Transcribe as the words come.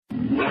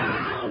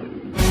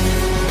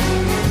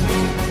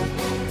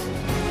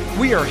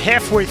We are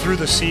halfway through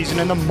the season,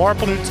 and the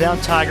Marple Newtown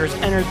Tigers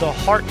entered the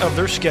heart of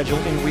their schedule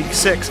in Week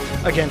 6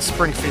 against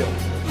Springfield.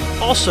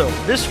 Also,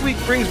 this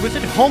week brings with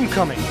it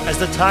homecoming as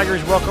the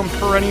Tigers welcome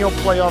perennial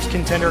playoffs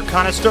contender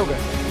Conestoga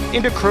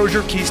into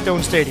Crozier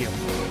Keystone Stadium.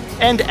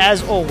 And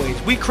as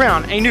always, we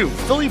crown a new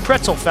Philly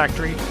Pretzel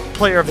Factory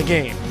Player of the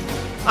Game.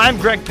 I'm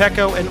Greg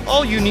Pecco, and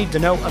all you need to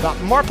know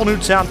about Marple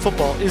Newtown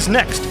football is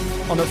next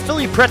on the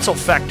Philly Pretzel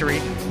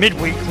Factory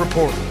Midweek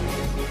Report.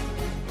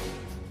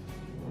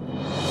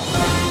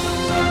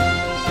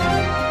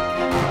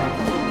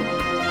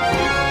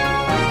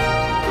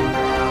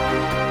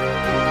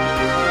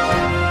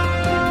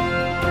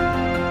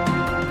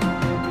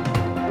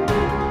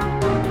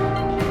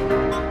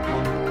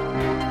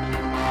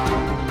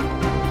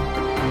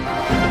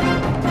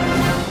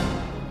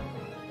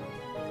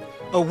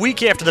 A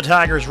week after the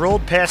Tigers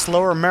rolled past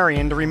Lower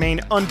Merion to remain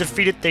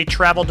undefeated, they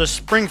traveled to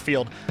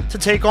Springfield to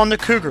take on the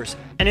Cougars,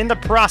 and in the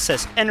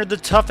process entered the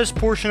toughest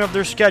portion of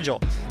their schedule,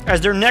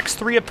 as their next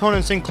three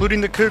opponents, including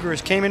the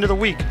Cougars, came into the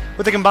week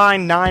with a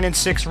combined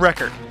 9-6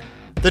 record.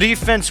 The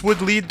defense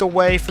would lead the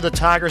way for the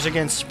Tigers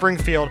against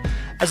Springfield,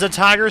 as the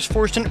Tigers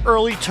forced an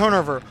early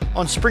turnover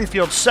on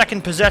Springfield's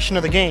second possession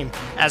of the game,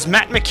 as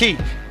Matt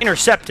McKee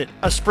intercepted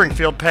a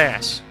Springfield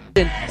pass.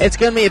 It's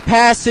going to be a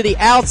pass to the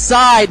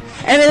outside,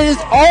 and it is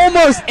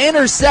almost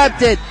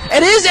intercepted.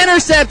 It is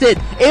intercepted.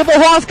 Abel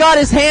Hoff got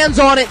his hands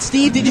on it.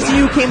 Steve, did you see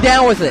who came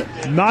down with it?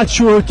 Not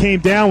sure who came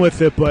down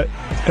with it, but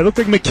it looked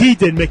like McKee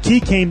did.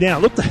 McKee came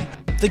down.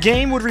 The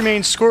game would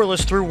remain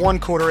scoreless through one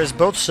quarter as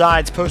both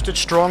sides posted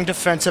strong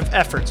defensive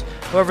efforts.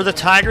 However, the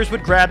Tigers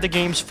would grab the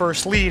game's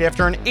first lead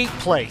after an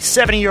 8-play,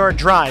 70-yard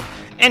drive,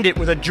 ended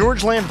with a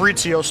George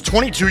Lambricio's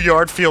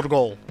 22-yard field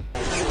goal.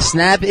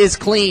 Snap is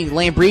clean.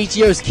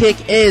 Lambricio's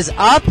kick is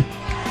up,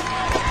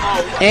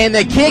 and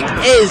the kick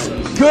is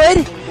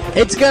good.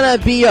 It's going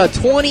to be a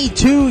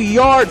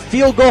 22-yard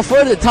field goal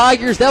for the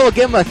Tigers. That will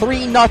give them a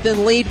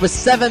 3-0 lead with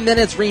 7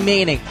 minutes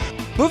remaining.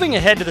 Moving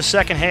ahead to the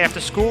second half,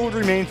 the score would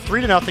remain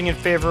 3-0 in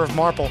favor of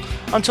Marple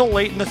until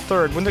late in the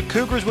third, when the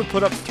Cougars would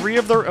put up three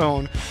of their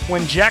own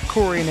when Jack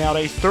Corey nailed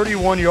a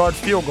 31-yard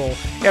field goal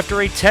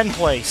after a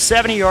 10-play,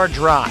 70-yard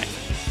drive.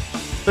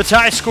 The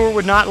tie score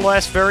would not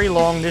last very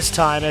long this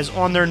time, as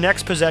on their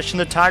next possession,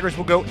 the Tigers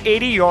will go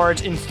 80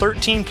 yards in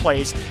 13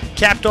 plays,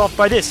 capped off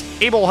by this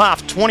Abel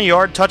Hoff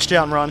 20-yard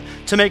touchdown run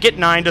to make it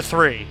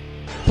 9-3.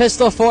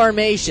 Pistol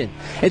formation.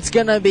 It's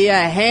going to be a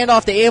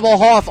handoff to Abel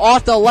Hoff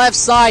off the left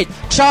side,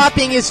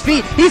 chopping his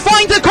feet. He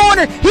finds the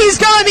corner. He's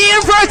going to be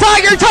in for a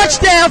Tiger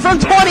touchdown from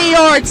 20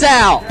 yards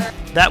out.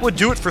 That would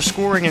do it for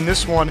scoring in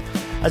this one,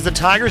 as the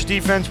Tigers'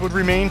 defense would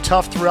remain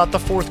tough throughout the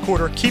fourth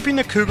quarter, keeping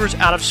the Cougars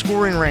out of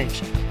scoring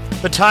range.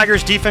 The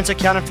Tigers' defense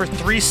accounted for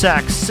 3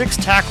 sacks, 6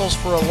 tackles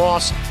for a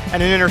loss,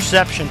 and an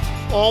interception,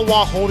 all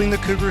while holding the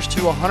Cougars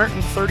to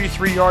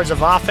 133 yards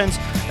of offense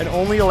and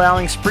only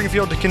allowing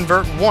Springfield to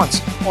convert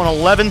once on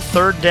 11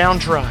 third down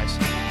tries.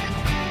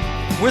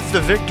 With the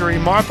victory,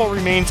 Marple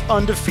remains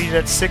undefeated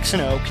at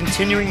 6-0,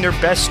 continuing their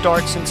best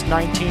start since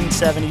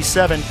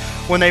 1977,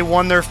 when they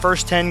won their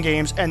first 10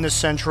 games in the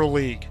Central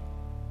League.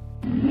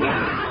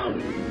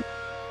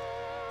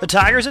 The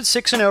Tigers at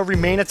 6-0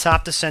 remain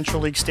atop the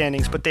Central League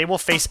standings, but they will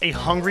face a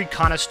hungry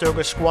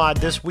Conestoga squad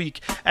this week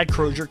at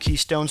Crozier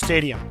Keystone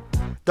Stadium.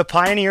 The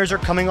Pioneers are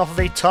coming off of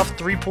a tough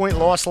 3-point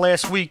loss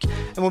last week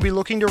and will be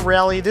looking to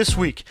rally this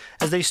week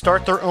as they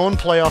start their own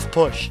playoff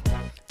push.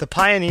 The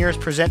Pioneers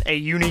present a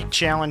unique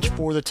challenge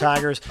for the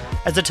Tigers,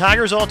 as the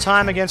Tigers all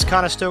time against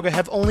Conestoga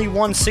have only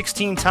won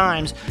 16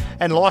 times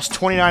and lost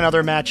 29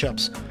 other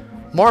matchups.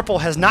 Marple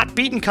has not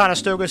beaten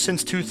Conestoga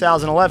since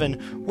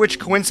 2011, which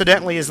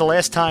coincidentally is the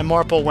last time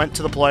Marple went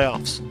to the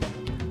playoffs.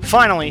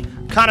 Finally,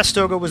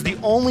 Conestoga was the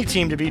only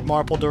team to beat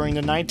Marple during the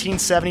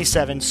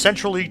 1977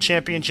 Central League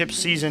Championship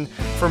season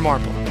for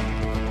Marple.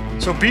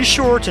 So be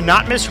sure to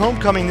not miss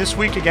homecoming this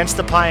week against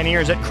the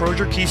Pioneers at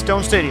Crozier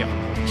Keystone Stadium.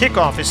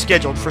 Kickoff is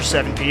scheduled for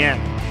 7 p.m.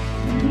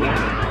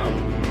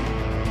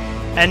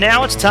 And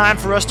now it's time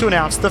for us to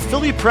announce the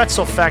Philly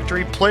Pretzel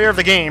Factory Player of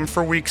the Game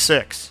for Week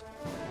 6.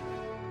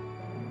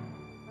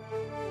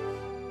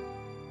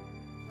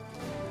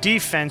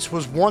 Defense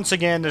was once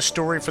again the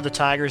story for the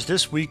Tigers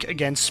this week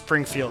against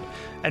Springfield,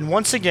 and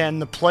once again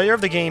the player of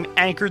the game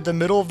anchored the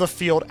middle of the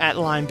field at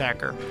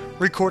linebacker,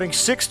 recording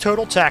 6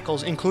 total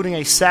tackles including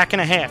a sack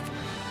and a half,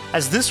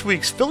 as this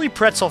week's Philly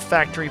Pretzel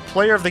Factory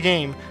Player of the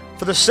Game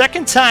for the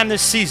second time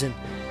this season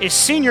is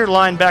senior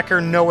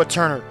linebacker Noah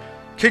Turner.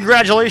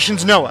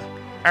 Congratulations, Noah,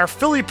 our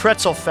Philly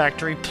Pretzel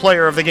Factory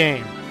Player of the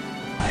Game.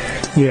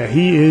 Yeah,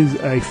 he is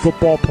a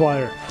football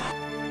player.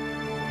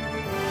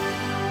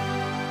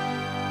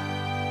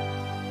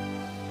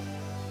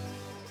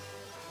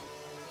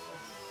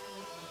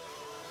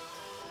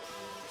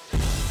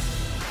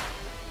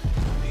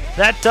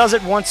 That does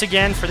it once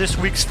again for this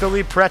week's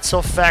Philly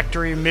Pretzel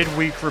Factory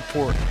Midweek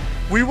Report.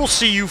 We will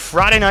see you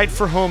Friday night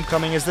for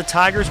homecoming as the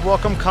Tigers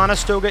welcome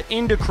Conestoga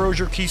into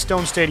Crozier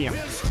Keystone Stadium.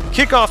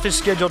 Kickoff is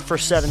scheduled for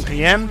 7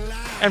 p.m.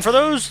 And for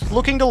those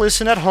looking to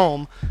listen at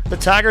home, the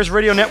Tigers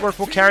Radio Network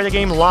will carry the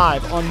game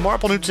live on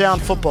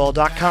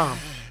MarpleNewtownFootball.com.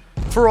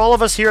 For all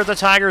of us here at the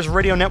Tigers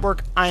Radio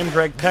Network, I am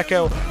Greg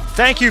Pecco.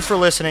 Thank you for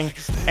listening,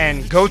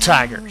 and go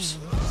Tigers!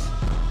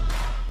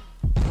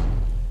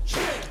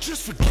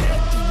 Just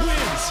forget the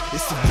wins,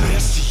 it's the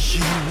best to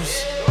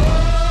use.